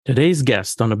Today's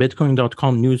guests on the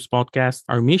Bitcoin.com news podcast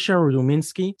are Misha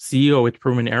Rudominsky, CEO at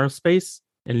Promin Aerospace,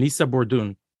 and Lisa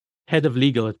Bordun, head of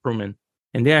legal at Promin.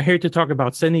 And they are here to talk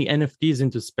about sending NFTs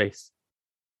into space.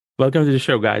 Welcome to the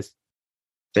show, guys.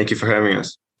 Thank you for having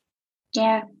us.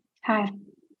 Yeah. Hi.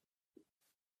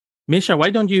 Misha,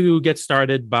 why don't you get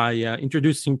started by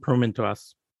introducing Promin to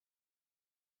us?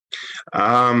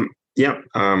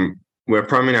 We're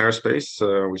Promin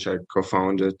Aerospace, which I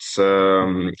co-founded,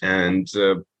 and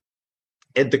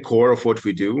at the core of what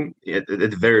we do, at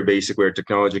the very basic, we're a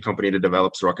technology company that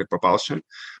develops rocket propulsion.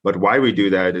 But why we do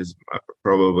that is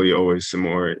probably always a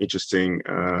more interesting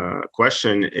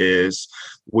question. Is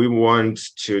we want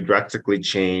to drastically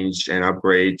change and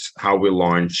upgrade how we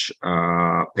launch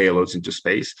payloads into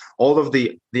space. All of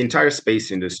the entire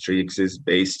space industry exists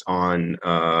based on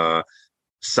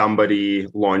somebody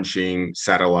launching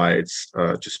satellites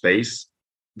to space.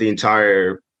 The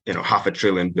entire half a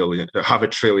trillion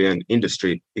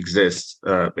industry exists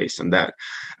based on that,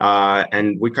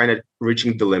 and we're kind of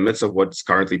reaching the limits of what's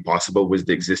currently possible with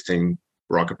the existing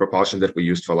rocket propulsion that we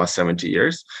used for the last 70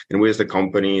 years. And we as the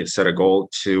company set a goal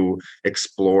to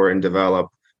explore and develop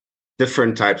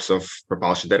different types of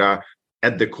propulsion that are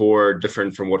at the core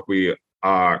different from what we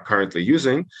are currently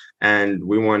using. And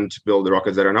we want to build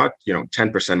rockets that are not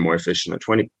 10% more efficient or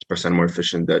 20% more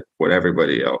efficient than what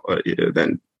everybody else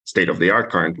than state of the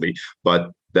art currently, but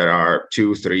that are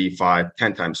 2, 3, 5,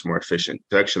 10 times more efficient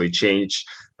to actually change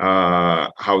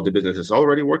how the businesses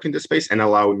already work in this space and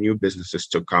allow new businesses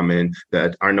to come in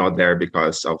that are not there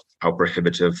because of how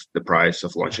prohibitive the price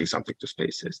of launching something to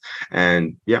space is.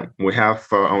 And we have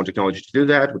our own technology to do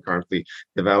that. We currently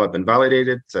develop and validate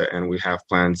it, and we have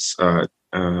plans in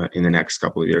the next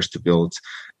couple of years to build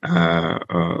a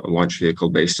launch vehicle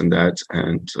based on that,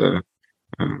 and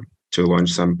to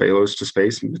launch some payloads to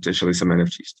space and potentially some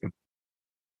NFTs too.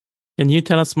 Can you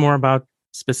tell us more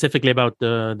specifically about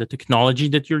the technology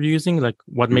that you're using? Like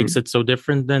what makes it so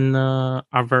different than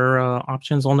other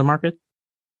options on the market?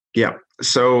 Yeah.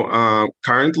 So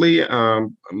currently, all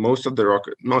of the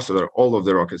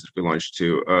rockets that we launched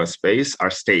to space are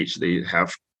staged. They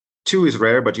have 2 is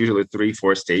rare, but usually 3,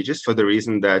 4 stages, for the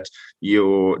reason that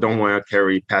you don't want to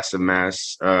carry passive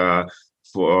mass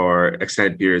for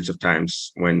extended periods of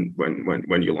times when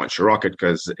you launch a rocket,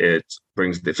 because it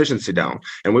brings the efficiency down.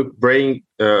 And we bring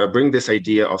this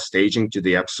idea of staging to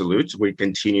the absolute. We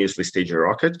continuously stage a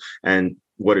rocket, and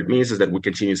what it means is that we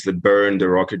continuously burn the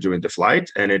rocket during the flight,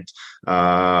 and it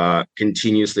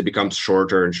continuously becomes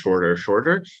shorter and shorter and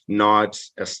shorter. Not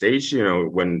a stage,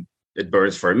 when it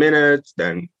burns for a minute,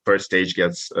 then first stage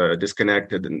gets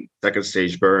disconnected, and second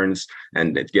stage burns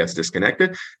and it gets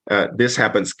disconnected. This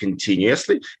happens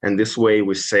continuously, and this way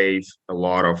we save a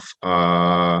lot of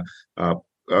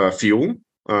fuel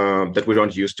that we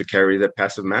don't use to carry the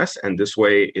passive mass, and this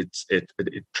way it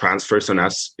transfers on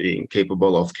us being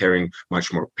capable of carrying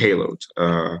much more payload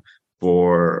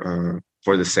for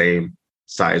the same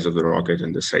size of the rocket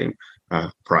and the same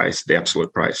price, the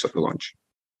absolute price of the launch.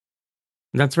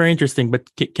 That's very interesting. But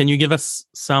can you give us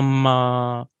some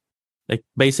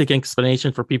basic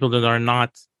explanation for people that are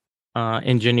not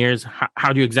engineers?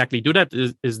 How do you exactly do that?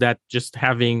 Is that just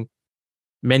having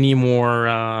many more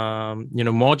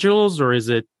modules, or is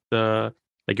it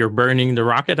like you're burning the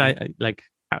rocket?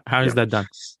 How is that done?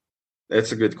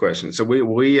 That's a good question. So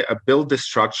we build the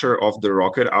structure of the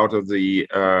rocket out of the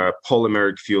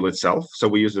polymeric fuel itself. So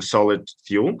we use a solid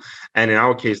fuel. And in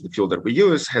our case, the fuel that we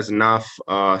use has enough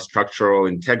structural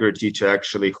integrity to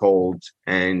actually hold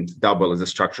and double as the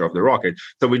structure of the rocket.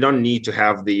 So we don't need to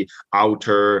have the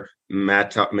outer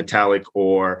metallic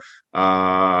or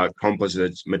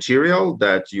composite material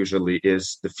that usually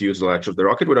is the fuselage of the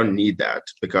rocket. We don't need that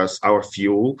because our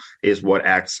fuel is what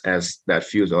acts as that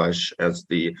fuselage, as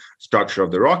the structure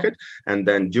of the rocket. And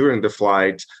then during the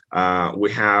flight, we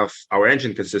have our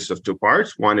engine consists of 2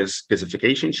 parts. One is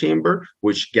gasification chamber,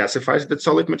 which gasifies the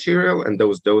solid material, and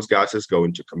those gases go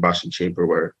into combustion chamber,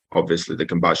 where obviously the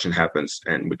combustion happens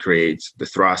and we create the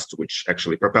thrust, which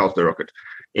actually propels the rocket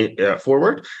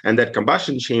forward. And that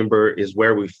combustion chamber is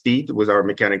where we feed with our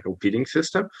mechanical feeding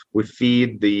system. We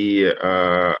feed the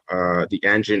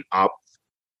engine up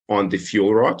on the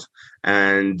fuel rod,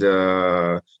 and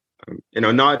not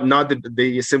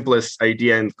the simplest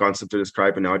idea and concept to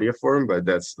describe in audio form, but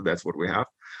that's what we have.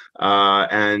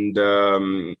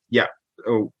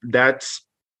 That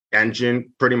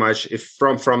engine, pretty much, if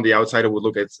from the outside, it would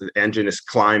look at the engine is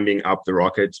climbing up the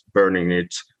rocket, burning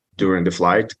it during the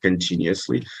flight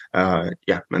continuously. And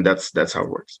that's how it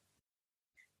works.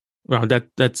 Well,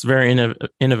 that's very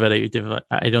innovative.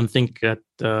 I don't think that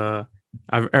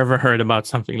I've ever heard about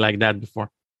something like that before.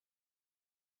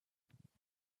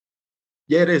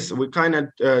 Yeah, it is. We're kind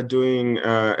of doing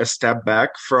a step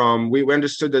back from. We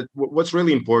understood that what's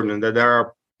really important, and that there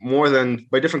are more than,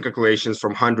 by different calculations,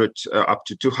 from 100 up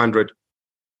to 200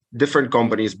 different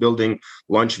companies building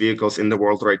launch vehicles in the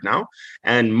world right now,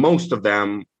 and most of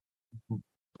them,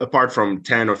 apart from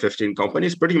 10 or 15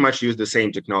 companies, pretty much use the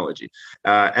same technology.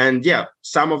 And yeah,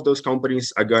 some of those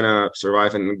companies are gonna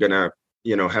survive and gonna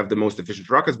have the most efficient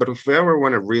rockets. But if we ever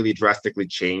want to really drastically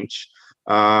change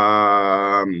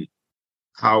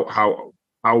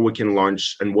how we can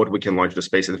launch and what we can launch to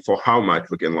space, and for how much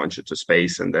we can launch it to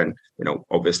space, and then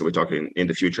obviously we're talking in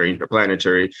the future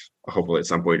interplanetary, hopefully at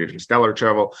some point interstellar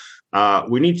travel.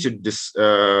 We need to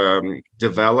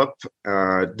develop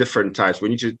different types. We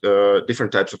need to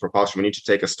different types of propulsion. We need to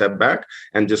take a step back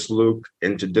and just look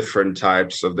into different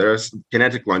types of. There's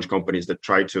kinetic launch companies that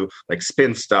try to like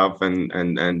spin stuff and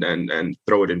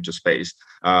throw it into space.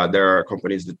 There are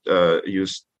companies that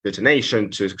use detonation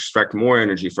to extract more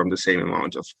energy from the same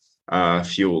amount of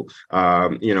fuel.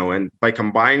 And by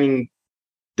combining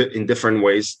in different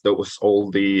ways those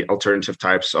all the alternative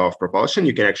types of propulsion,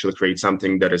 you can actually create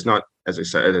something that is not, as I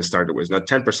said, as I started with, not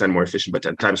 10% more efficient, but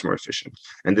 10 times more efficient.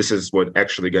 And this is what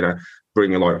actually gonna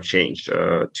bring a lot of change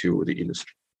to the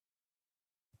industry.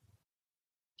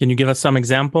 Can you give us some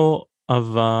example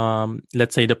of,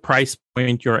 let's say, the price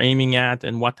point you're aiming at,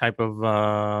 and what type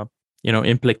of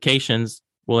implications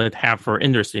will it have for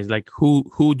industries? Like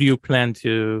who do you plan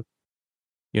to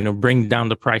bring down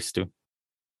the price to?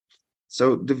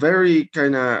 So the very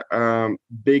kind of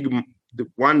the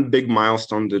one big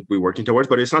milestone that we're working towards,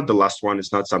 but it's not the last one.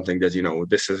 It's not something that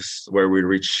this is where we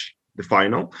reach the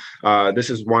final. This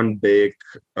is one big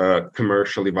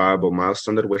commercially viable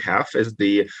milestone that we have, is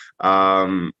the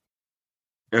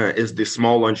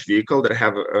small launch vehicle that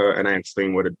have and I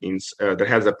explain what it means, that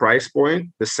has a price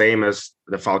point the same as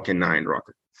the Falcon 9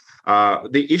 rocket.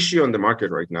 The issue on the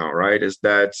market right now, right, is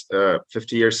that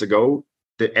 50 years ago,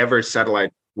 the average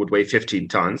satellite would weigh 15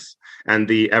 tons, and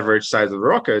the average size of the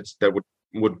rockets that would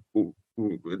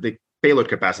the payload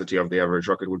capacity of the average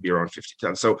rocket would be around 50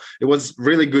 tons. So it was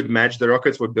really good match. The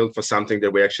rockets were built for something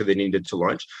that we actually needed to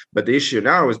launch. But the issue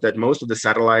now is that most of the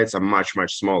satellites are much,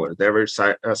 much smaller. The average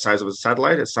size of a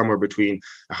satellite is somewhere between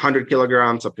 100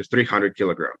 kilograms up to 300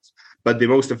 kilograms. But the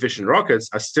most efficient rockets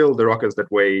are still the rockets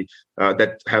that weigh,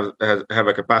 that have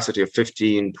a capacity of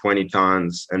 15, 20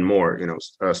 tons and more.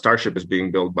 Starship is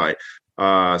being built by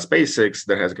SpaceX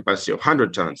that has a capacity of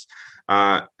 100 tons.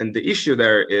 And the issue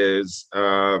there is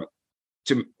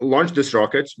to launch this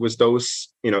rocket with those,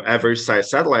 average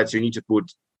size satellites, you need to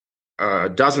put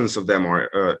dozens of them,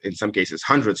 or in some cases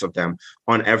hundreds of them,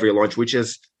 on every launch, which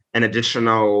is an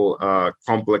additional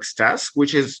complex task,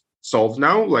 which is solved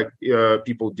now. Like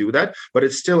people do that, but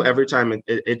it's still every time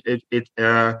it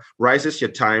rises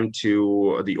your time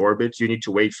to the orbit. You need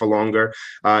to wait for longer.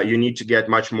 You need to get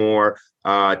much more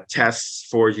tests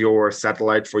for your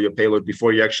satellite, for your payload,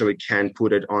 before you actually can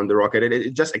put it on the rocket.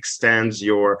 It just extends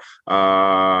your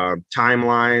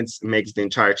timelines, makes the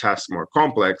entire task more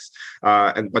complex.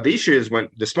 But the issue is when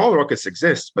the small rockets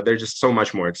exist, but they're just so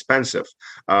much more expensive.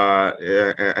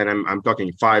 And I'm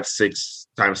talking 5-6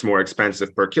 times more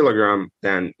expensive per kilogram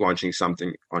than launching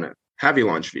something on a heavy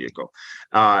launch vehicle.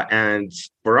 And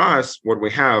for us, what we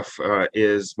have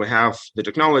is we have the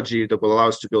technology that will allow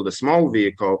us to build a small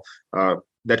vehicle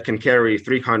that can carry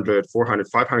 300, 400,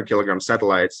 500 kilogram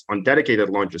satellites on dedicated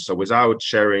launches. So without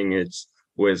sharing it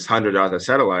with 100 other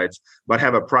satellites, but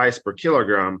have a price per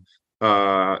kilogram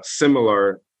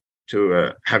similar to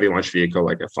a heavy launch vehicle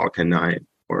like a Falcon 9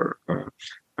 or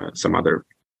some other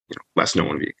less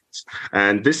known vehicles.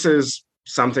 And this is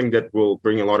something that will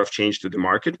bring a lot of change to the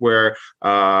market, where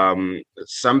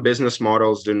some business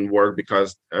models didn't work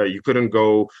because you couldn't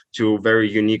go to very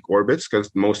unique orbits,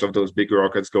 because most of those big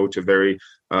rockets go to very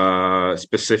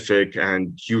specific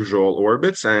and usual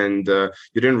orbits, and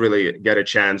you didn't really get a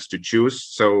chance to choose.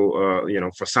 So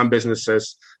for some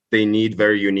businesses, they need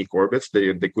very unique orbits.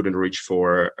 They couldn't reach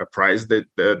for a price that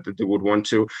they would want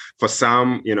to. For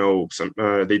some,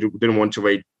 they didn't want to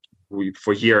wait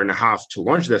for a year and a half to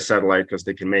launch their satellite, because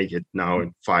they can make it now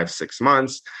in 5-6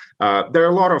 months. There are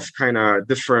a lot of kind of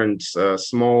different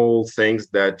small things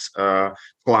that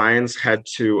clients had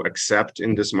to accept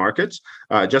in this market,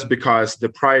 just because the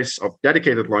price of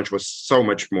dedicated launch was so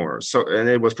much more. And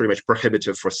it was pretty much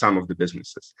prohibitive for some of the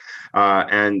businesses.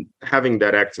 And having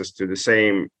that access to the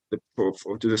same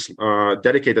to this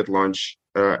dedicated launch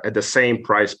at the same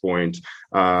price point,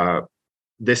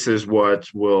 this is what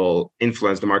will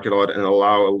influence the market a lot and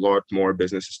allow a lot more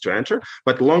businesses to enter.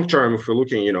 But long term, if we're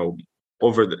looking,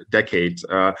 over the decades.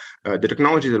 The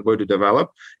technology that we're to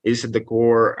develop is at the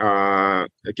core,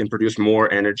 it can produce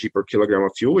more energy per kilogram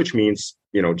of fuel, which means,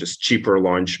 just cheaper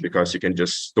launch because you can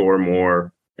just store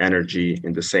more energy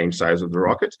in the same size of the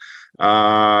rocket.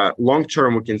 Long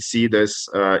term, we can see this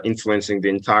influencing the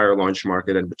entire launch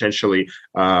market and potentially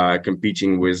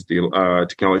competing with the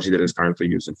technology that is currently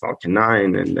used in Falcon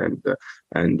 9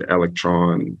 and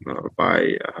Electron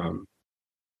by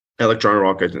Electron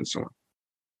rockets and so on.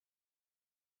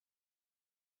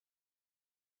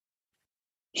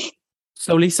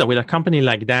 So, Lisa, with a company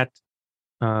like that,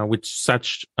 with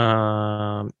such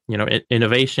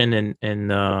innovation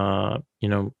and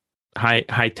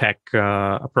high tech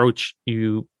approach,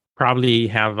 you probably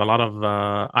have a lot of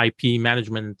IP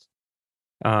management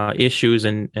issues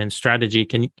and strategy.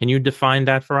 Can you define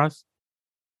that for us?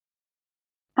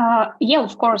 Yeah,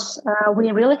 of course.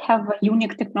 We really have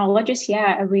unique technologies.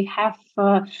 Yeah, we have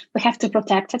to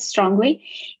protect it strongly,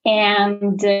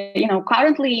 and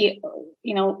currently,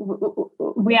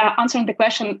 we are answering the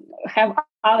question: have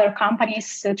other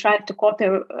companies tried to copy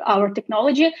our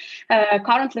technology?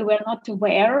 Currently, we're not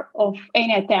aware of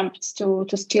any attempts to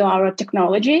steal our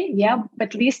technology. Yeah, but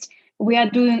at least we are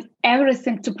doing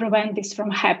everything to prevent this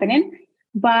from happening.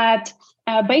 But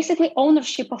basically,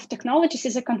 ownership of technologies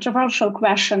is a controversial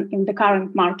question in the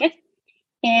current market.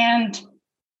 And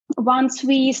once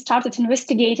we started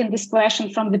investigating this question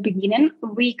from the beginning,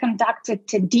 we conducted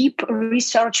a deep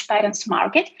research patents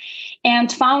market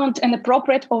and found an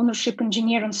appropriate ownership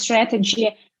engineering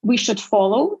strategy we should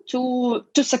follow to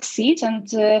succeed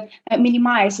and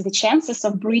minimize the chances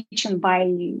of breaching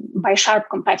by sharp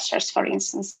competitors, for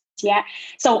instance. Yeah.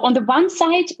 So on the one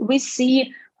side, we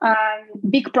see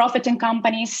big profiting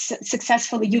companies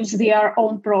successfully use their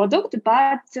own product,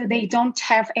 but they don't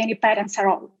have any patents at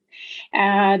all.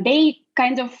 They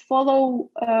kind of follow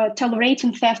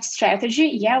tolerating theft strategy.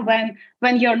 Yeah,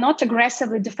 when you're not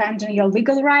aggressively defending your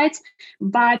legal rights,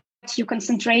 but you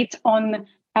concentrate on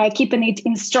keeping it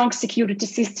in strong security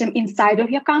system inside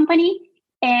of your company,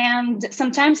 and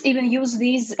sometimes even use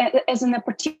these as an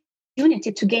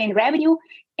opportunity to gain revenue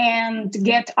and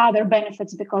get other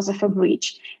benefits because of a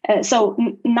breach. So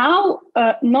now,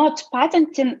 not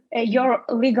patenting your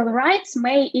legal rights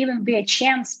may even be a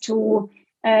chance to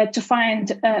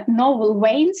find novel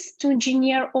ways to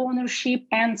engineer ownership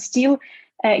and still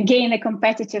gain a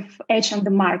competitive edge on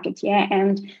the market. Yeah,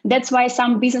 and that's why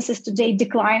some businesses today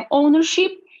decline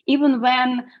ownership, even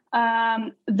when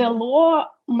the law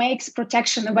makes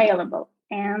protection available.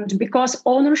 And because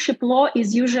ownership law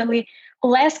is usually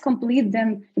less complete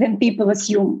than people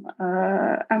assume,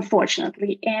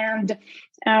 unfortunately. And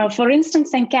for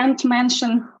instance, I can't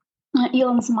mention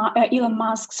Elon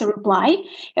Musk's reply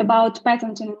about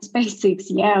patenting SpaceX.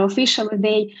 Yeah, officially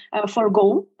they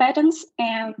forgo patents,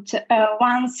 and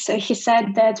once he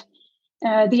said that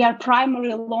their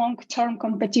primary long-term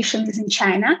competition is in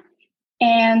China.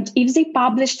 And if they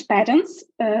published patents,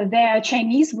 the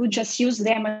Chinese would just use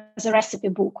them as a recipe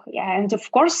book. Yeah, and of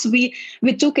course, we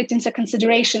took it into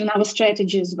consideration in our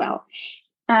strategy as well.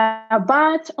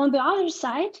 But on the other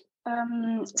side,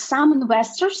 some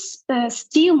investors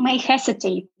still may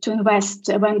hesitate to invest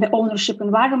when the ownership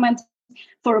environment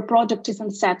for a product is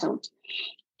unsettled.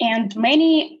 And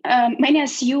many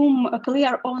assume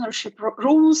clear ownership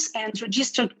rules and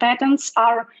registered patents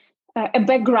are a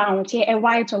background, a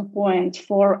vital point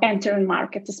for entering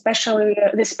market, especially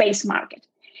the space market.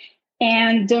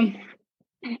 And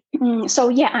so,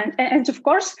 yeah, and of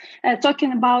course,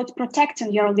 talking about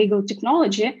protecting your legal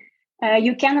technology,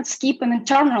 you cannot skip an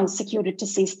internal security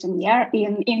system,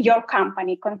 in your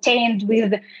company, contained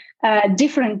with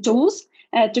different tools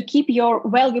to keep your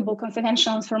valuable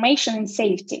confidential information in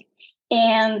safety.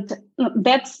 And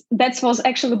that was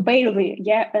actually barely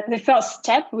the first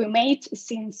step we made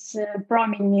since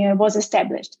Promin was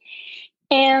established.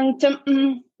 And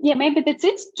maybe that's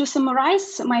it. To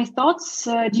summarize my thoughts,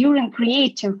 during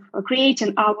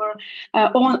creating our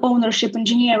own ownership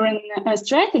engineering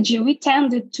strategy, we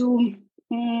tended to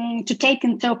take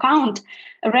into account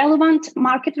relevant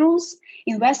market rules,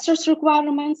 investors'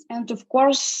 requirements, and of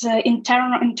course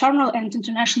internal and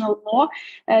international law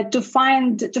to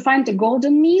find a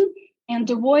golden mean and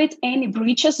avoid any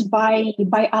breaches by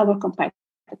our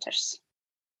competitors.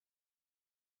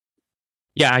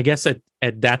 Yeah, I guess at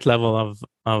that level of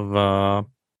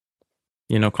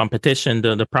competition,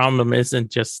 the problem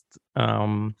isn't just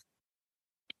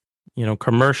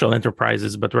commercial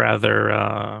enterprises, but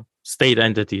rather state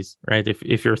entities, right?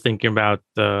 If you're thinking about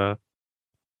the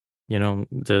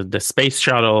space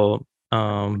shuttle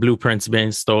blueprints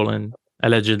being stolen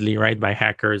allegedly, right, by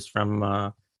hackers from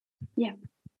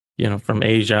from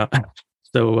Asia,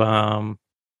 So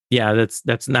yeah,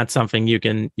 that's not something you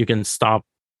can stop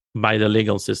by the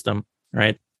legal system,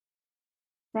 right?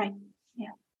 Right. Yeah.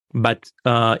 But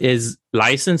is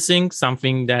licensing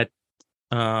something that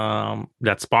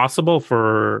that's possible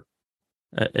for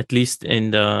at least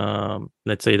in the,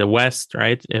 let's say, the West,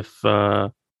 right? If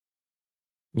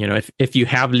if you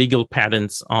have legal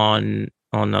patents on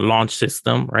a launch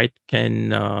system, right?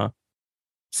 Can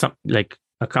some, like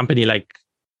a company like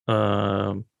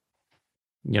uh,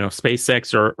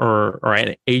 SpaceX or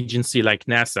an agency like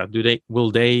NASA,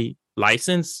 will they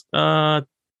license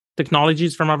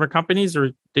technologies from other companies,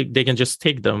 or they can just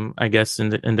take them, I guess, in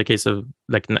the case of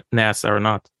like NASA, or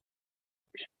not?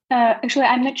 Actually,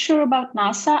 I'm not sure about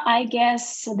NASA. I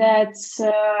guess that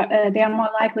they are more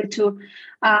likely to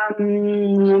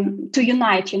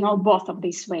unite, both of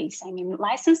these ways. I mean,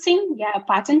 licensing, yeah,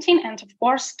 patenting, and of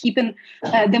course, keeping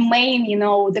the main,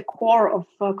 the core of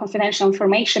confidential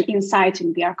information inside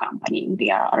in their company, in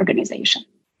their organization.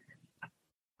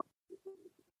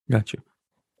 Got you.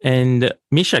 And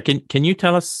Misha, can you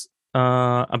tell us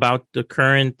about the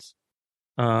current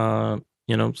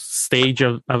stage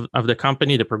of the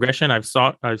company, the progression? I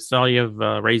saw you've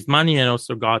raised money and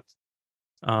also got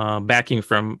backing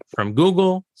from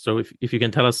Google. So if you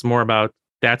can tell us more about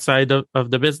that side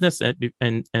of the business,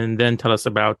 and then tell us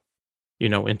about,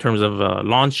 in terms of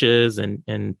launches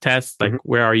and tests, like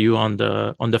where are you on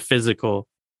the physical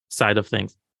side of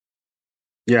things?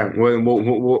 Yeah, well,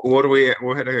 what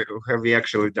have we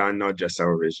actually done? Not just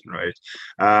our vision, right?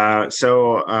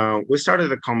 So we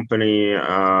started a company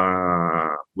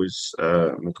with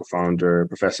my co-founder,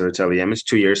 Professor Teliemis,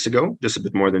 2 years ago, just a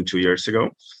bit more than 2 years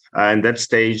ago. And that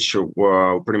stage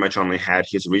pretty much only had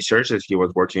his research that he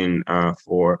was working on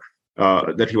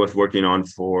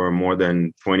for more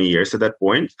than 20 years at that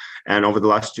point. And over the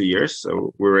last 2 years,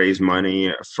 so we raised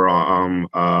money from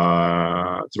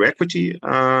through equity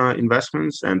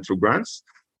investments and through grants.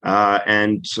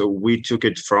 And so we took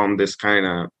it from this kind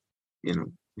of,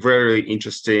 very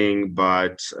interesting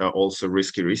but also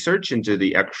risky research into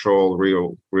the actual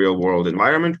real world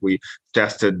environment. We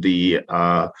tested the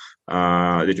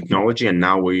technology, and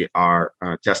now we are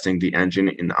testing the engine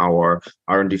in our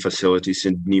R&D facilities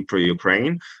in Dnipro,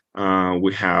 Ukraine.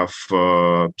 We have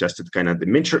tested kind of the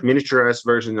miniaturized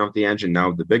version of the engine.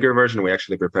 Now the bigger version, we're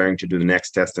actually preparing to do the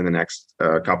next test in the next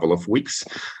couple of weeks,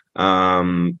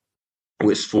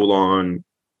 with full-on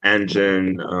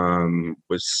engine,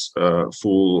 with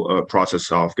full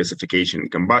process of gasification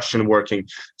and combustion working.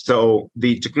 So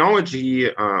the technology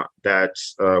that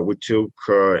we took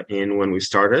in when we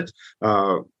started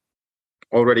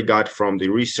already got from the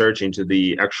research into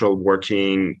the actual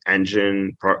working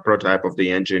engine prototype of the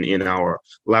engine in our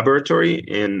laboratory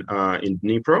in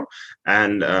Dnipro,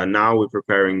 and now we're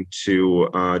preparing to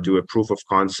do a proof of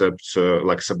concept,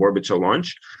 like suborbital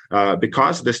launch,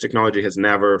 because this technology has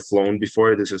never flown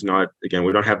before. This is not, again,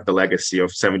 we don't have the legacy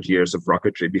of 70 years of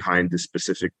rocketry behind this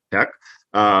specific tech.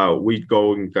 We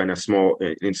go in kind of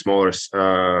smaller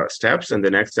steps, and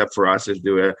the next step for us is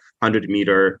do a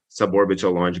 100-meter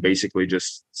suborbital launch, basically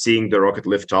just seeing the rocket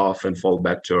lift off and fall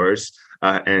back to Earth,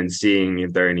 and seeing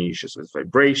if there are any issues with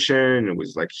vibration,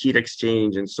 with like heat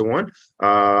exchange, and so on.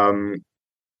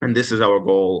 And this is our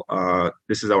goal.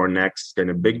 This is our next kind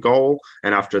of big goal.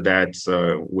 And after that,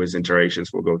 with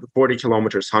iterations, we'll go to 40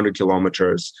 kilometers, 100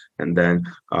 kilometers, and then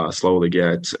slowly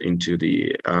get into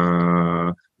the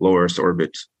low Earth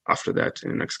orbit after that in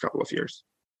the next couple of years.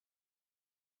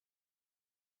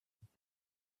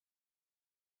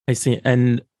 I see.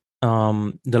 And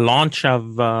the launch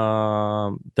of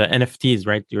the NFTs,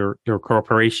 right? Your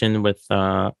cooperation with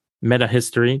Meta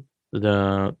History,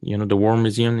 the War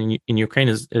Museum in Ukraine,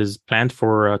 is planned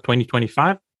for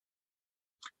 2025.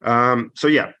 So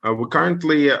yeah, we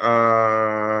currently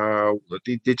the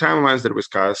timelines that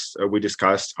we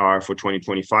discussed are for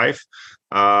 2025.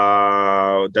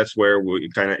 That's where we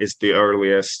kind of is the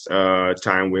earliest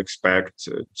time we expect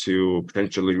to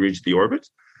potentially reach the orbit.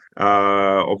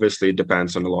 Obviously, it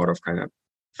depends on a lot of kind of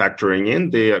factoring in.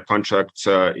 The contract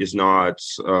is not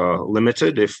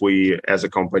limited. If we, as a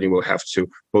company, will have to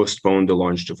postpone the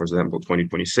launch to, for example,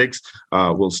 2026,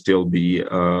 we'll still be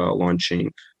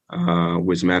launching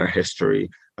with Meta History,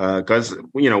 because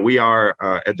we are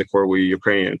at the core, we're a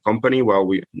Ukrainian company. While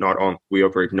we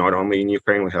operate not only in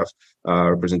Ukraine, we have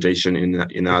representation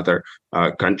in other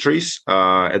countries.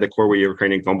 At the core, we're a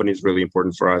Ukrainian company. It's really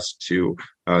important for us to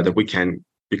that we can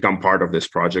become part of this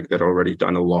project that already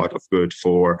done a lot of good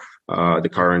for the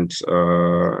current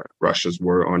Russia's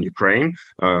war on Ukraine.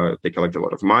 They collect a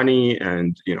lot of money,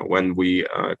 and when we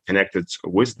connected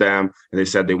with them, and they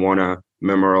said they want to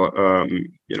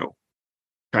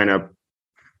kind of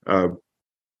they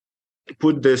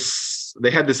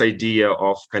had this idea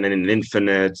of kind of an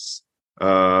infinite,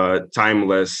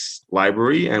 timeless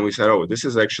library, and we said, oh, this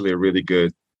is actually a really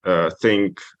good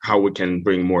thing, how we can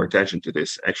bring more attention to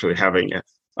this, actually having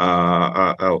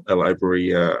a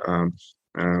library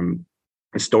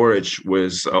storage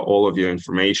with all of your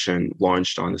information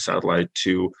launched on the satellite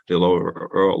to the lower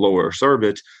Earth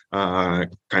orbit,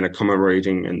 kind of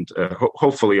commemorating and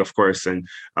hopefully, of course, and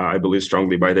I believe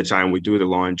strongly by the time we do the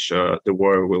launch, the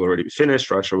war will already be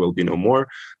finished, Russia will be no more,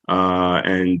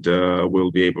 and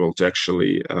we'll be able to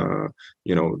actually,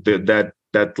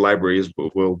 that library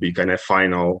will be kind of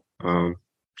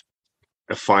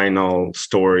a final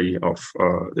story of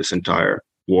this entire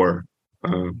war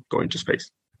going to space.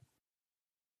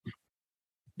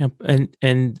 Yep.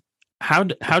 And how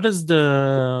does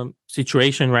the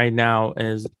situation right now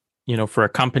is, for a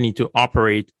company to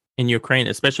operate in Ukraine,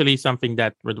 especially something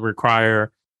that would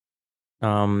require,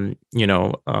 how do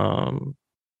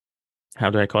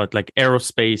I call it, like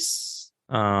aerospace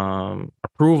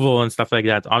approval and stuff like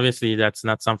that? Obviously, that's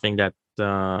not something that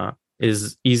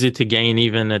is easy to gain,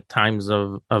 even at times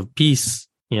of peace,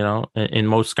 in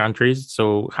most countries.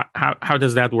 So how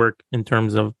does that work in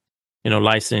terms of,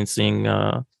 licensing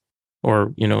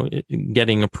or,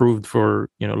 getting approved for,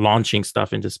 launching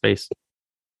stuff into space?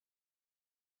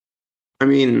 I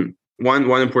mean,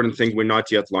 one important thing, we're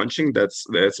not yet launching. That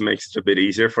makes it a bit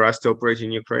easier for us to operate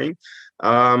in Ukraine.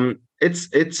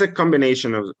 It's a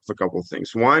combination of a couple of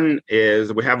things. One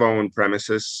is we have our own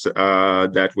premises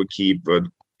that we keep,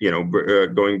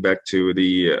 going back to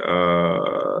the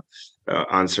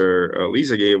answer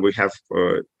Lisa gave. We have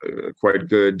quite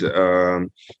good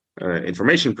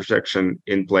information protection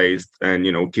in place, and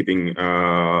keeping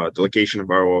the location of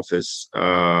our office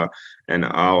and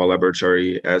our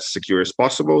laboratory as secure as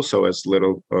possible, so as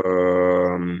little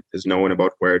is known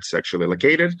about where it's actually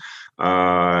located,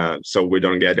 so we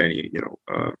don't get any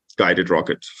guided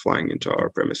rocket flying into our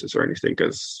premises or anything,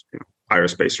 because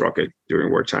aerospace rocket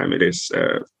during wartime, it is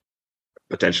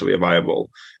potentially a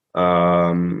viable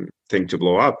thing to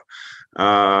blow up.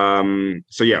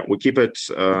 So yeah, we keep it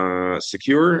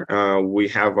secure. We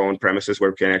have our own premises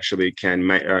where we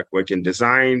can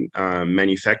design,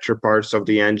 manufacture parts of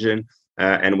the engine,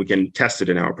 and we can test it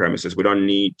in our premises. We don't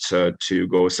need to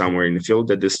go somewhere in the field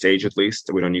at this stage, at least.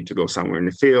 We don't need to go somewhere in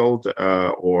the field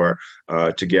or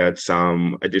to get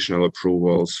some additional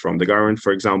approvals from the government,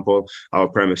 for example. Our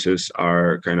premises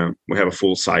are we have a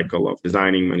full cycle of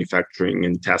designing, manufacturing,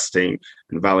 and testing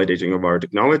and validating of our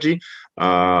technology.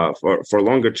 For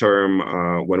longer term,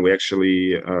 when we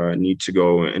actually need to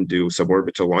go and do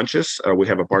suborbital launches, we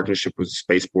have a partnership with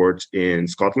Spaceport in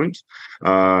Scotland,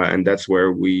 and that's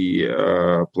where we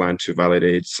plan to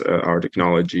validate our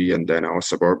technology and then our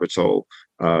suborbital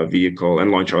vehicle,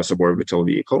 and launch our suborbital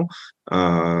vehicle.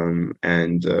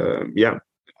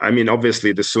 I mean,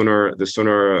 obviously, the sooner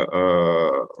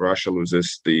Russia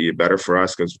loses, the better for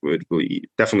us, because it will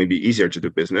definitely be easier to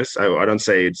do business. I don't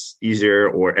say it's easier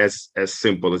or as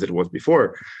simple as it was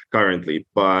before currently,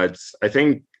 but I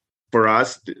think for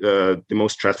us, the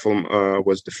most stressful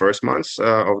was the first months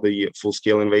of the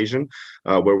full-scale invasion,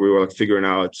 where we were figuring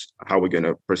out how we're going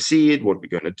to proceed, what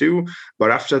we're going to do.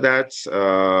 But after that,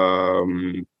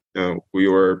 we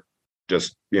were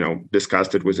just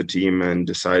discussed it with the team and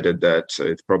decided that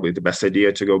it's probably the best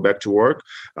idea to go back to work.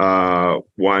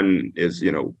 One is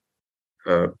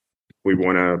we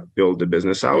want to build the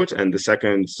business out, and the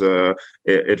second,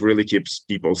 it really keeps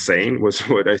people sane. Was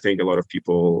what I think a lot of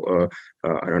people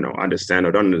I don't know, understand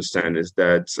or don't understand, is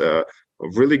that a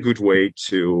really good way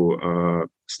to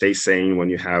stay sane when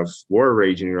you have war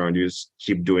raging around you is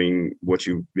keep doing what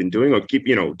you've been doing, or keep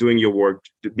doing your work,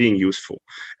 being useful.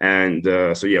 And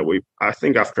I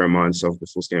think after a month of the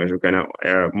full scale measure,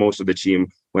 most of the team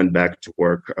went back to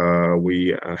work.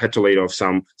 We had to lay off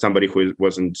somebody who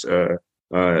wasn't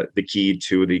the key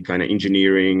to the kind of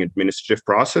engineering administrative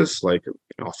process, like an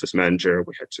office manager.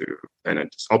 We had to kind of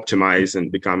optimize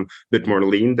and become a bit more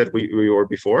lean than we were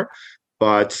before.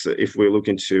 But if we look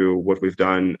into what we've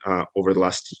done over the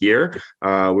last year,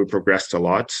 we progressed a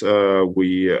lot.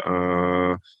 We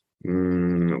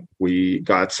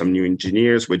got some new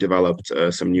engineers. We developed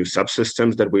some new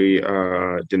subsystems that we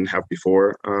didn't have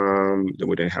before, that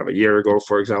we didn't have a year ago,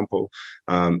 for example.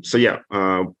 One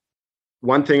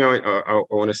thing I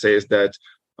want to say is that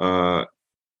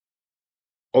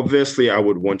obviously I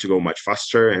would want to go much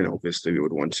faster, and obviously we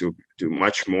would want to do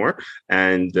much more.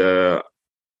 And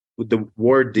the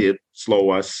war did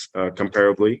slow us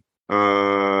comparably.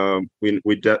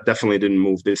 We definitely didn't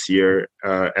move this year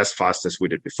as fast as we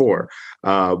did before.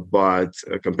 But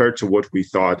compared to what we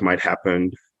thought might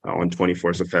happen on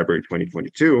 24th of February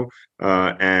 2022.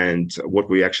 And what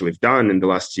we actually have done in the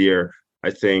last year,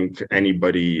 I think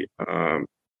anybody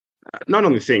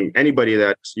anybody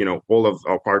that, all of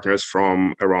our partners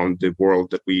from around the world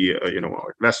that we,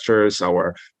 our investors,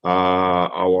 our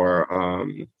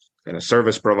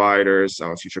service providers,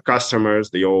 our future customers,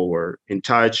 they all were in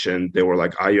touch, and they were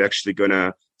like, are you actually going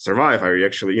to survive? Are you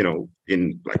actually,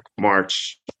 in like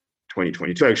March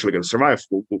 2022, actually going to survive?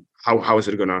 How is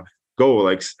it going to go?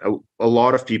 Like a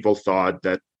lot of people thought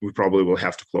that we probably will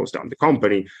have to close down the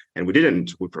company, and we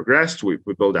didn't. We progressed. We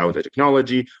built out the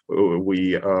technology.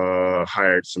 We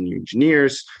hired some new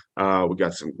engineers. We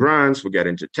got some grants. We got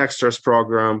into Techstars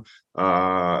program.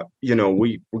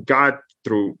 We got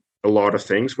through a lot of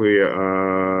things. We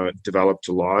developed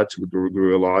a lot. We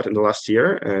grew a lot in the last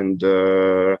year, and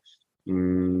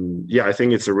I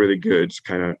think it's a really good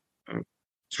kind of.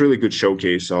 It's really good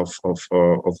showcase of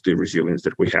the resilience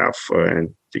that we have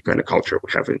and the kind of culture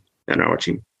we have in our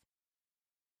team.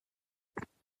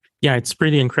 Yeah, it's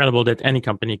pretty incredible that any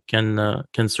company can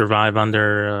survive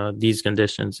under these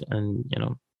conditions, and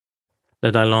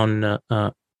let alone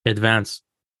advance.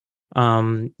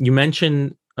 You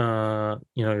mentioned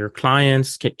your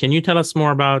clients. Can you tell us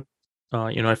more about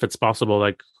if it's possible,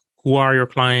 like who are your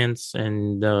clients,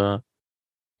 and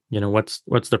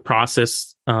what's the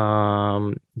process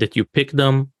that you pick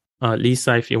them?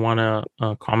 Lisa, if you want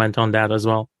to comment on that as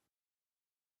well.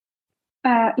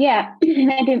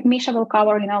 Maybe Misha will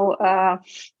cover,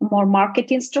 more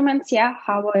market instruments.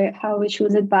 How we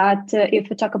choose it. But if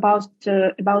we talk about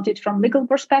it from legal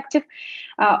perspective,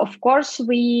 of course,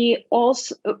 we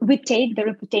take the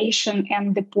reputation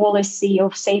and the policy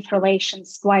of safe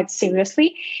relations quite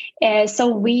seriously. So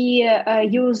we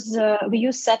use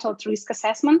settled risk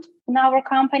assessment in our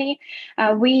company.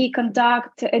 We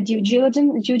conduct a due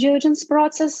diligence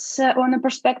process on a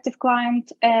prospective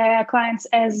clients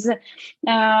as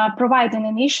provide an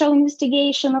initial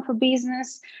investigation of a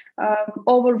business,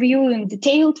 overview and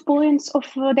detailed points of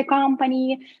the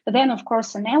company, then of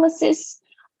course analysis,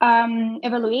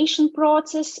 evaluation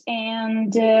process,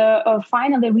 and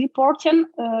finally reporting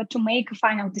to make a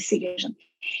final decision.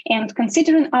 And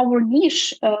considering our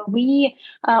niche, we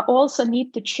also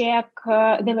need to check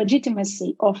the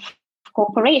legitimacy of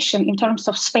cooperation in terms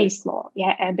of space law,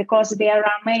 because there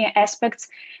are many aspects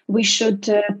we should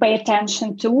pay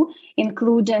attention to,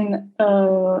 including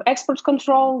export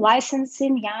control,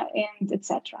 licensing, and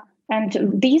etc.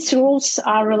 And these rules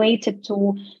are related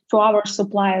to our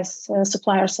suppliers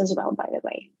as well, by the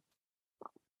way.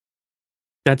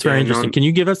 That's very interesting. Can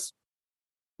you give us?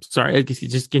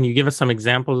 Can you give us some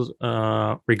examples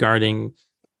regarding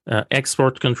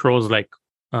export controls? Like,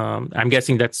 I'm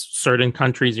guessing that's certain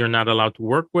countries you're not allowed to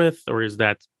work with, or is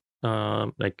that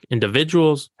like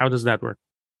individuals? How does that work?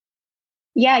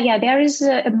 Yeah. There is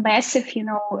a massive,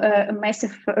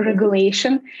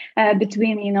 regulation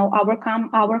between,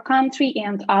 our country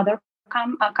and other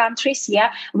countries.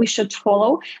 We should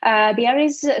follow.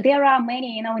 There are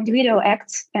many, individual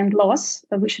acts and laws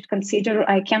that we should consider.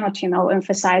 I cannot,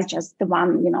 emphasize just the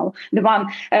one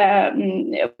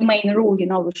main rule,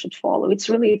 we should follow.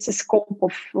 It's a scope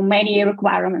of many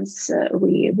requirements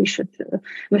we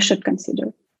should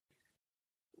consider.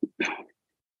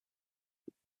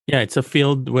 Yeah, it's a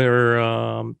field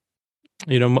where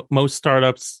most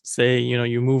startups say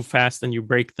you move fast and you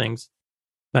break things,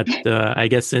 but I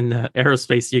guess in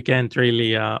aerospace you can't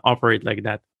really operate like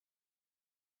that.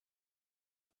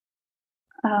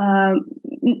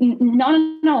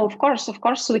 No. Of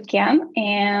course we can,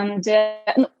 and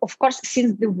of course,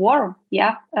 since the war,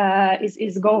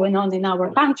 is going on in our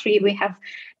country, we have.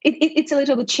 It's a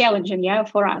little bit challenging,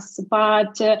 for us.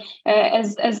 But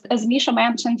as Misha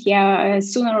mentioned,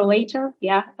 sooner or later,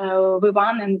 we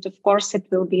won, and of course it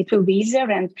will be easier.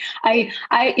 And we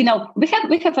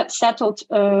have settled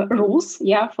rules,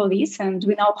 for this, and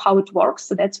we know how it works.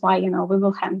 So that's why we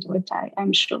will handle it.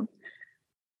 I'm sure.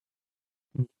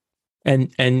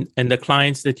 And the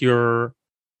clients that you're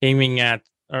aiming at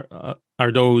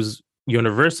are those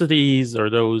universities,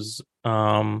 or those?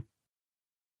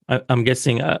 I'm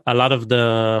guessing a lot of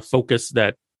the focus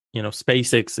that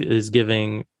SpaceX is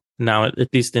giving now,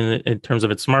 at least in terms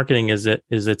of its marketing, is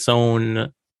its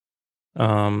own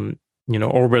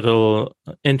orbital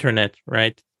internet,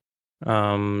 right?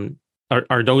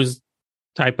 Are those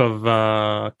type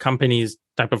of companies,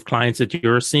 type of clients that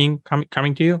you're seeing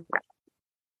coming to you?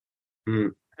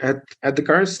 At the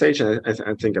current stage, I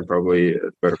think I'm probably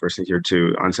a better person here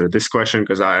to answer this question,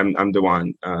 because I'm the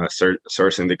one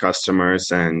sourcing the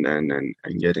customers and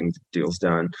getting the deals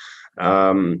done.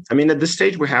 I mean, at this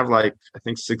stage, we have like, I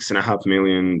think $6.5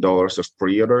 million of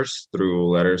pre-orders through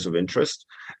letters of interest.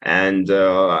 And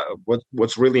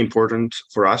what's really important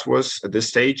for us was at this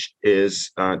stage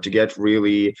is to get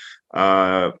really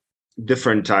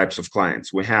different types of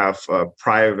clients. We have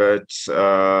private,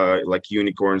 like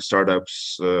unicorn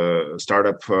startups,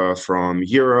 startup from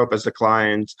Europe as the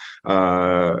client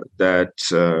that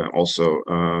also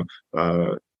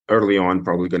early on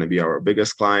probably going to be our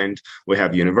biggest client. We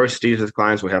have universities as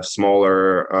clients. We have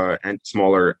smaller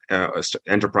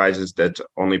enterprises that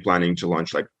only planning to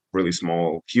launch like really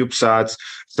small CubeSats.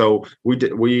 So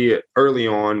we early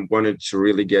on wanted to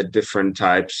really get different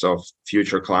types of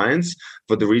future clients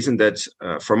for the reason that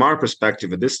from our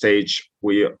perspective at this stage,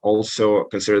 we also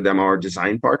consider them our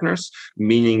design partners,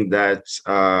 meaning that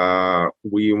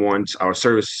we want our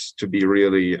service to be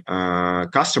really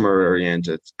customer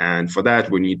oriented. And for that,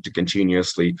 we need to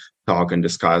continuously talk and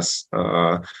discuss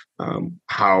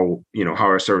how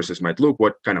our services might look,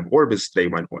 what kind of orbits they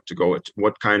might want to go at,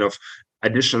 what kind of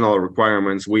additional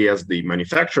requirements we as the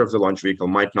manufacturer of the launch vehicle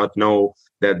might not know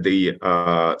that the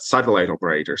satellite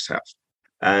operators have.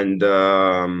 And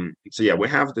so yeah, we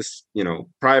have this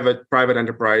private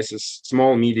enterprises,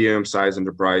 small medium-sized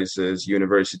enterprises,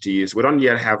 universities. We don't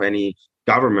yet have any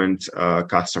government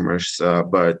customers,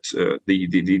 but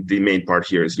the main part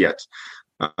here is yet.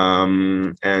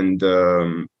 And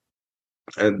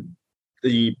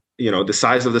the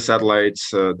size of the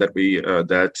satellites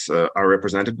that are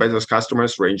represented by those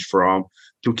customers range from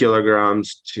 2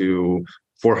 kilograms to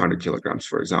 400 kilograms,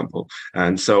 for example.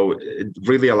 And so it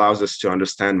really allows us to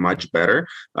understand much better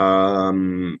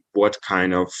what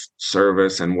kind of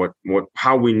service and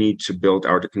how we need to build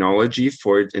our technology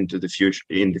for it in the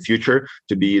future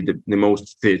to be the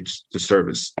most fit to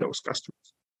service those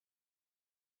customers.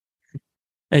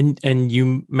 And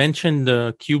you mentioned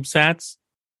the CubeSats.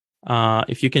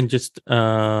 If you can just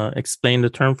explain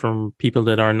the term from people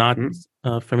that are not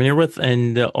familiar with,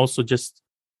 and also just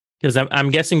because I'm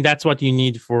guessing that's what you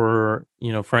need for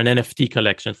for an NFT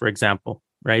collection, for example,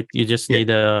 right? You just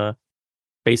need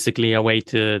basically a way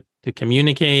to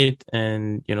communicate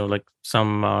and like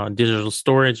some digital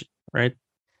storage, right?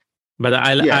 But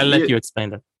I'll let you explain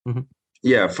that. Mm-hmm.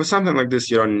 Yeah, for something like this,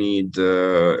 you don't need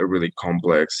a really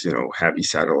complex, heavy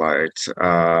satellite.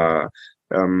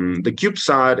 The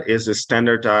CubeSat is a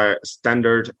standard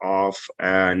of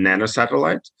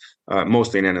nanosatellite,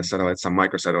 mostly nanosatellite, some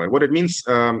microsatellite. What it means,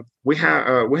 we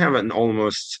have an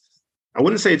almost, I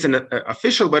wouldn't say it's an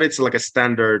official, but it's like a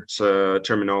standard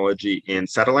terminology in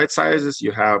satellite sizes.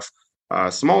 You have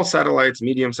small satellites,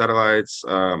 medium satellites,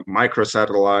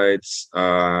 microsatellites,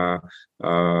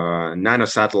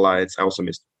 nanosatellites. I also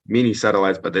missed mini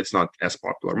satellites, but it's not as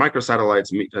popular.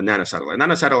 Microsatellites, nanosatellites.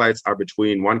 Nanosatellites are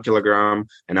between 1 kilogram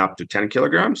and up to 10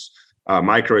 kilograms.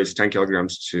 Micro is 10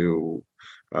 kilograms to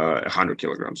 100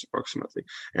 kilograms approximately.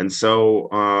 And so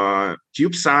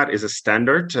CubeSat is a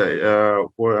standard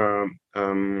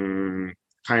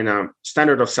kind of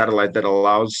standard of satellite that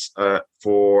allows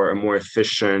for a more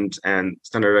efficient and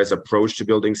standardized approach to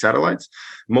building satellites.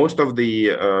 Most of the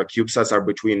CubeSats are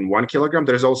between 1 kilogram.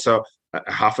 There's also a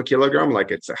half a kilogram,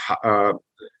 like it's the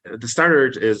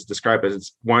standard is described as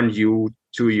it's 1U,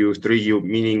 2U, 3U,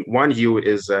 meaning 1U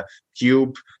is a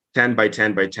cube 10 by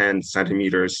 10 by 10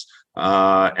 centimeters,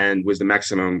 and with the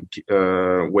maximum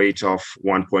weight of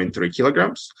 1.3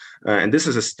 kilograms. And this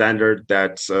is a standard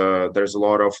that there's a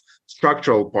lot of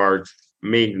structural parts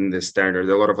made in this standard,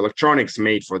 a lot of electronics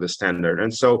made for the standard.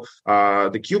 And so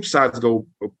the CubeSats go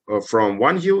from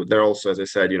 1U. They're also, as I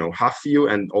said, half U,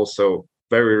 and also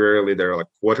very rarely they're like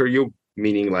quarter U,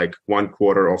 meaning like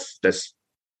 1/4 of this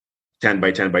 10 by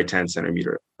 10 by 10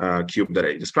 centimeter cube that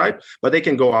I described. But they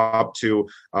can go up to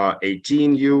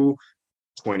 18U,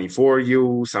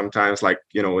 24U, sometimes, like,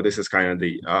 this is kind of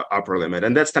the upper limit.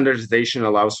 And that standardization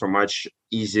allows for much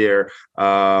easier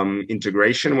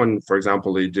integration when, for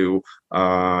example, they do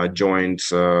joint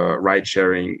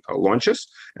ride-sharing launches.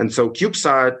 And so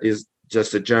CubeSat is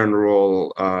just a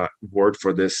general word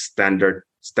for this standard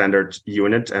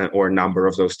unit or number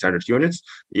of those standard units.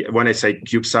 When I say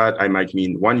CubeSat, I might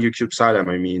mean 1U CubeSat, I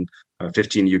might mean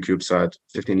 15U CubeSat.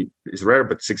 15 is rare,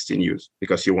 but 16U,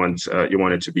 because you want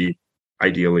it to be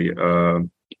ideally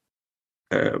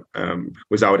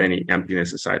without any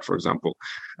emptiness aside, for example.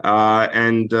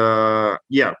 The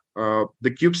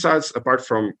CubeSats, apart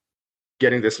from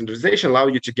getting this standardization, allow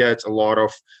you to get a lot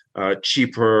of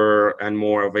cheaper and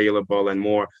more available and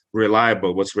more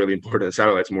reliable, what's really important,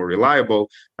 satellites more reliable,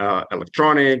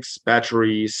 electronics,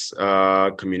 batteries,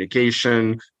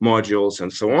 communication modules,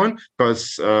 and so on,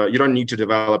 because you don't need to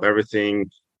develop everything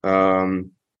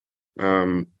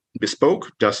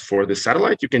bespoke just for the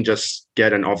satellite. You can just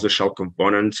get an off-the-shelf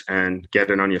component and get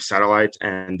it on your satellite,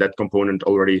 and that component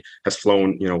already has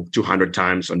flown 200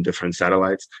 times on different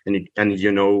satellites, and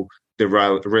the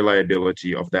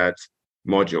reliability of that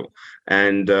module.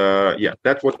 And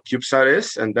that's what CubeSat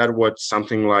is, and that's what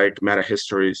something like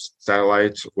MetaHistory's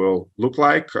satellite will look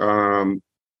like.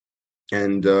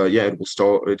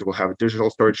 It will have digital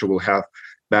storage, it will have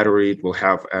battery, it will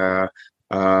have a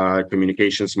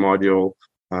communications module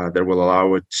that will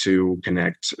allow it to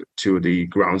connect to the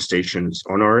ground stations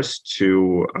on Earth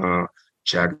to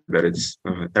check that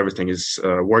everything is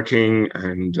working,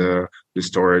 and the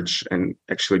storage, and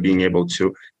actually being able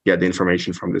to get the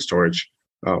information from the storage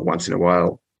once in a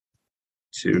while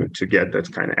to get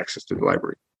that kind of access to the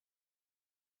library.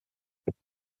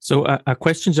 So a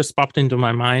question just popped into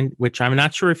my mind, which I'm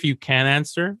not sure if you can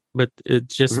answer, but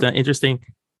it's just an interesting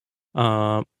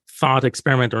thought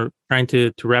experiment, or trying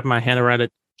to wrap my head around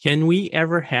it. Can we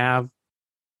ever have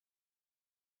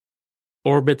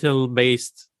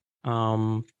orbital-based,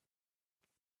 cloud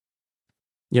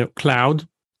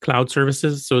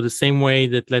services? So the same way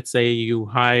that, let's say, you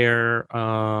hire,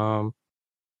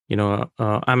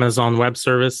 Amazon Web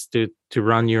Service to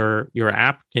run your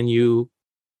app, can you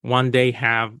one day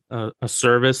have a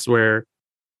service where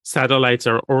satellites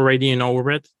are already in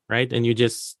orbit, right? And you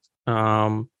just,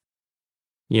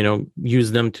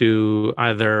 use them to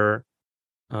either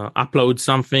upload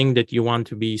something that you want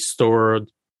to be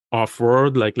stored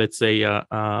off-world, like let's say a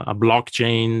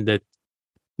blockchain that,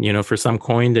 for some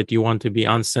coin that you want to be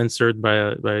uncensored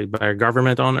by a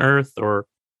government on Earth, or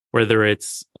whether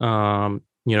it's,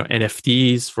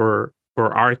 NFTs for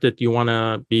art that you want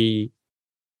to be,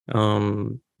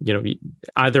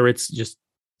 either it's just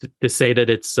to say that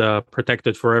it's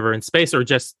protected forever in space, or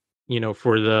just,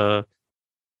 for the,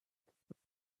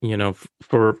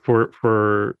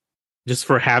 for just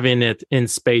for having it in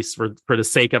space for the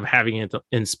sake of having it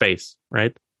in space,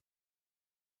 right?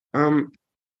 That's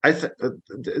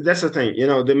the thing.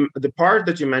 The part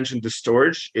that you mentioned, the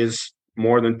storage, is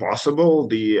more than possible.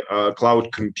 The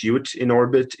cloud compute in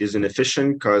orbit is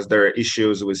inefficient because there are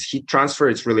issues with heat transfer.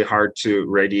 It's really hard to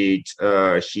radiate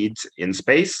heat in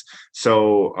space.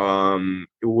 So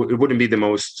it wouldn't be the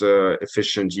most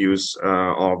efficient use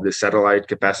of the satellite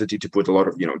capacity to put a lot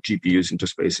of GPUs into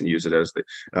space and use it as the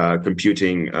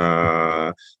computing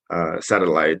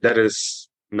satellite. That is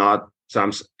not.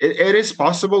 It is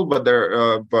possible, but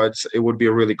but it would be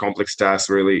a really complex task,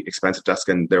 really expensive task,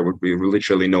 and there would be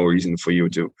literally no reason for you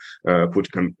to put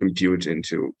compute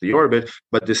into the orbit.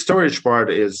 But the storage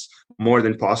part is more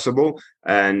than possible,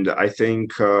 and I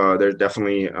think there's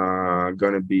definitely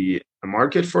going to be a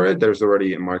market for it. There's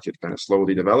already a market kind of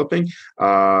slowly developing.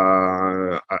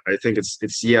 I think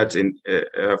it's yet in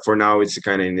for now. It's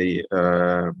kind of in the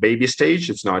baby stage.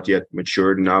 It's not yet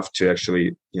matured enough to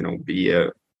actually be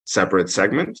a separate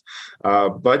segment,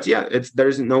 but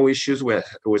there's no issues with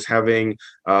having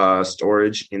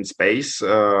storage in space.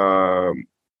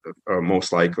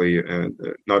 Most likely,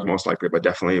 not most likely, but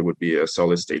definitely it would be a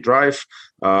solid state drive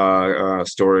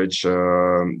storage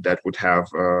that would have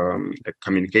a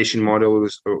communication model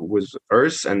with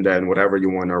Earth, and then whatever you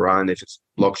want to run, if it's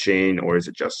blockchain or is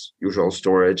it just usual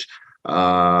storage,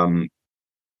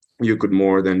 you could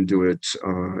more than do it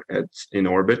in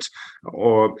orbit,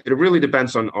 or it really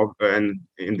depends on and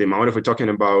in the amount. If we're talking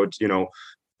about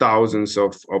thousands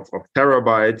of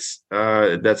terabytes,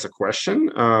 that's a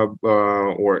question,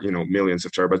 or millions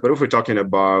of terabytes. But if we're talking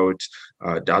about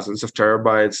dozens of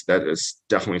terabytes, that is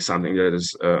definitely something that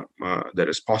is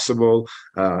possible.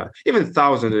 Even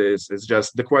thousands is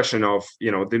just the question of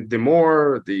the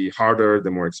more, the harder, the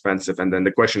more expensive, and then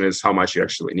the question is how much you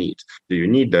actually need. Do you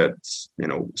need that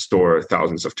store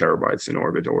thousands of terabytes in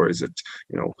orbit, or is it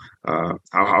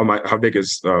how big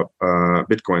is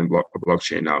Bitcoin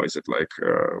blockchain now? Is it like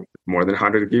more than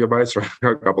 100 gigabytes or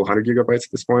a couple hundred gigabytes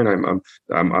at this point? I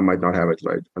might not have it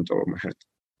right on top of my head.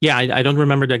 Yeah, I don't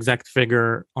remember the exact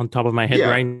figure on top of my head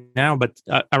right now, but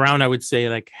around, I would say,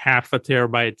 like half a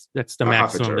terabyte. That's the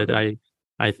maximum that I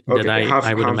would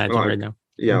imagine right now.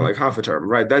 Yeah, like half a terabyte.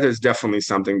 Right. That is definitely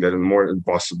something that is more than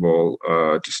possible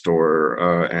to store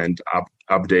and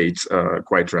update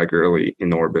quite regularly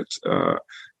in orbit.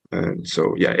 And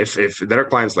so, if there are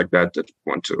clients like that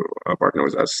want to partner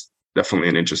with us, definitely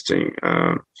an interesting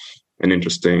kind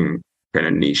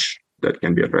of niche that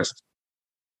can be addressed.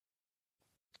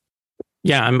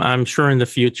 Yeah, I'm sure in the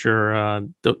future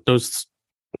those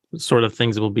sort of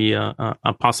things will be a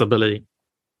possibility.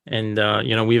 And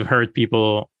we've heard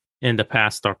people in the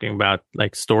past talking about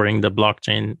like storing the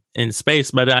blockchain in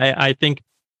space, but I think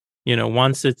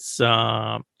once it's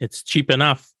cheap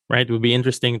enough, right? It would be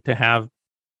interesting to have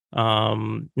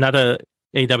not a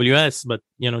AWS, but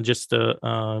just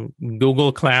a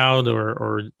Google Cloud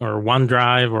or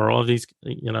OneDrive or all these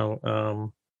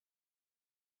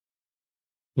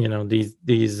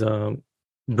these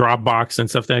Dropbox and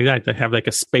stuff like that have like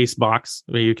a space box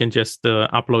where you can just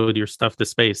upload your stuff to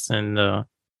space and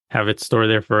have it stored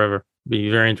there forever. Be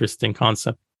a very interesting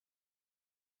concept.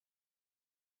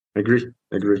 Agree.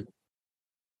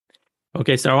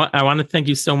 Okay, so I want to thank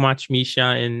you so much, Misha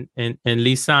and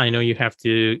Lisa. I know you have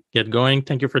to get going.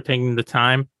 Thank you for taking the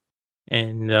time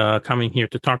and coming here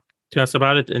to talk to us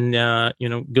about it. And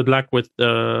good luck with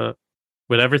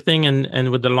everything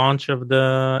and with the launch of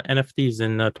the NFTs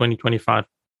in 2025.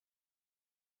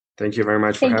 Thank you very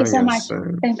much for having us. Thank you so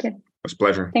much. Thank you. It was a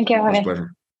pleasure. Thank you. It was a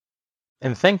pleasure.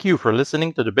 And thank you for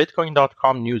listening to the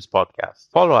Bitcoin.com news podcast.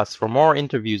 Follow us for more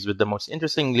interviews with the most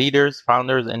interesting leaders,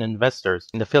 founders, and investors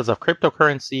in the fields of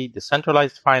cryptocurrency,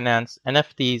 decentralized finance,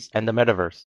 NFTs, and the metaverse.